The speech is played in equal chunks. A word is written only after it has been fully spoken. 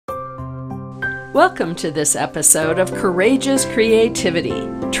Welcome to this episode of Courageous Creativity,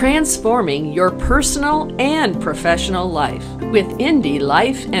 transforming your personal and professional life with indie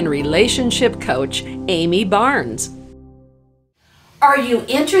life and relationship coach, Amy Barnes. Are you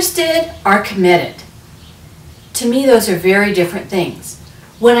interested or committed? To me, those are very different things.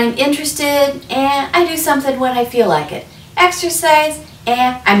 When I'm interested, I do something when I feel like it. Exercise,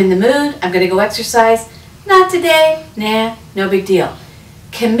 I'm in the mood, I'm going to go exercise. Not today, no big deal.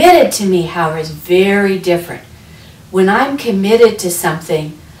 Committed to me, however, is very different. When I'm committed to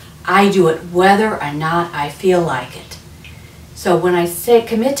something, I do it whether or not I feel like it. So when I say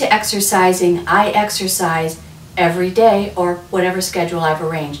commit to exercising, I exercise every day or whatever schedule I've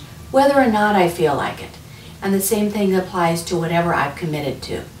arranged, whether or not I feel like it. And the same thing applies to whatever I've committed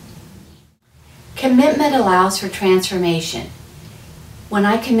to. Commitment allows for transformation. When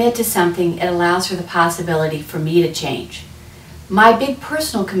I commit to something, it allows for the possibility for me to change. My big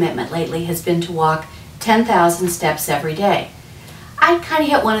personal commitment lately has been to walk 10,000 steps every day. I kind of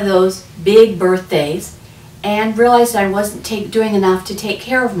hit one of those big birthdays and realized I wasn't doing enough to take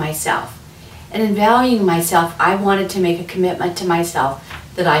care of myself. And in valuing myself, I wanted to make a commitment to myself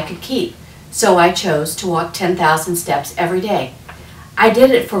that I could keep. So I chose to walk 10,000 steps every day. I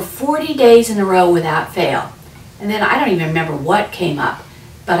did it for 40 days in a row without fail. And then I don't even remember what came up,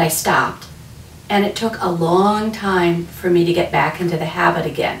 but I stopped. And it took a long time for me to get back into the habit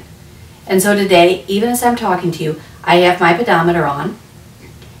again. And so today, even as I'm talking to you, I have my pedometer on,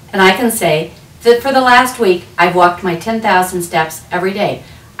 and I can say that for the last week, I've walked my 10,000 steps every day.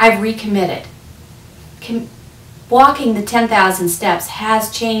 I've recommitted. Walking the 10,000 steps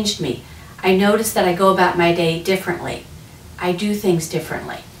has changed me. I notice that I go about my day differently. I do things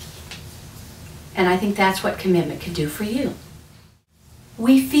differently. And I think that's what commitment can do for you.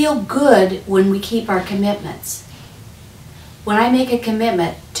 We feel good when we keep our commitments. When I make a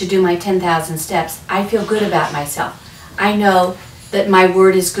commitment to do my 10,000 steps, I feel good about myself. I know that my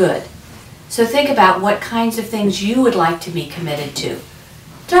word is good. So think about what kinds of things you would like to be committed to.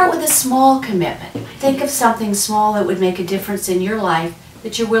 Start with a small commitment. Think of something small that would make a difference in your life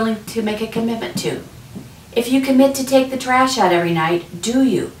that you're willing to make a commitment to. If you commit to take the trash out every night, do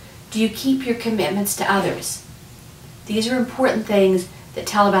you? Do you keep your commitments to others? These are important things that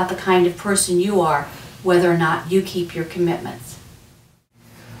tell about the kind of person you are, whether or not you keep your commitments.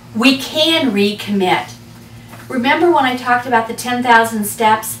 We can recommit. Remember when I talked about the 10,000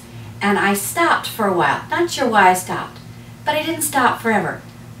 steps and I stopped for a while? Not sure why I stopped, but I didn't stop forever.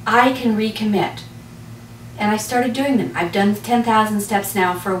 I can recommit. And I started doing them. I've done 10,000 steps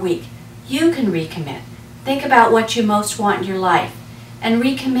now for a week. You can recommit. Think about what you most want in your life and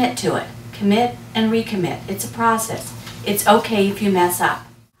recommit to it. Commit and recommit. It's a process. It's okay if you mess up.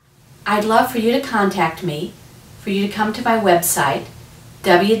 I'd love for you to contact me, for you to come to my website,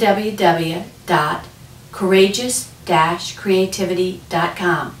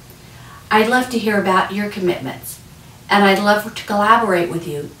 www.courageous-creativity.com. I'd love to hear about your commitments, and I'd love to collaborate with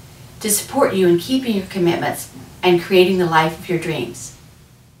you to support you in keeping your commitments and creating the life of your dreams.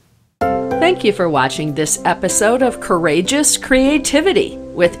 Thank you for watching this episode of Courageous Creativity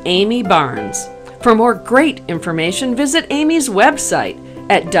with Amy Barnes. For more great information, visit Amy's website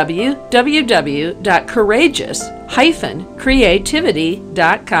at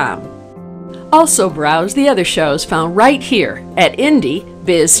www.courageous-creativity.com. Also browse the other shows found right here at Indie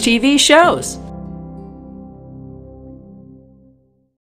Biz TV Shows.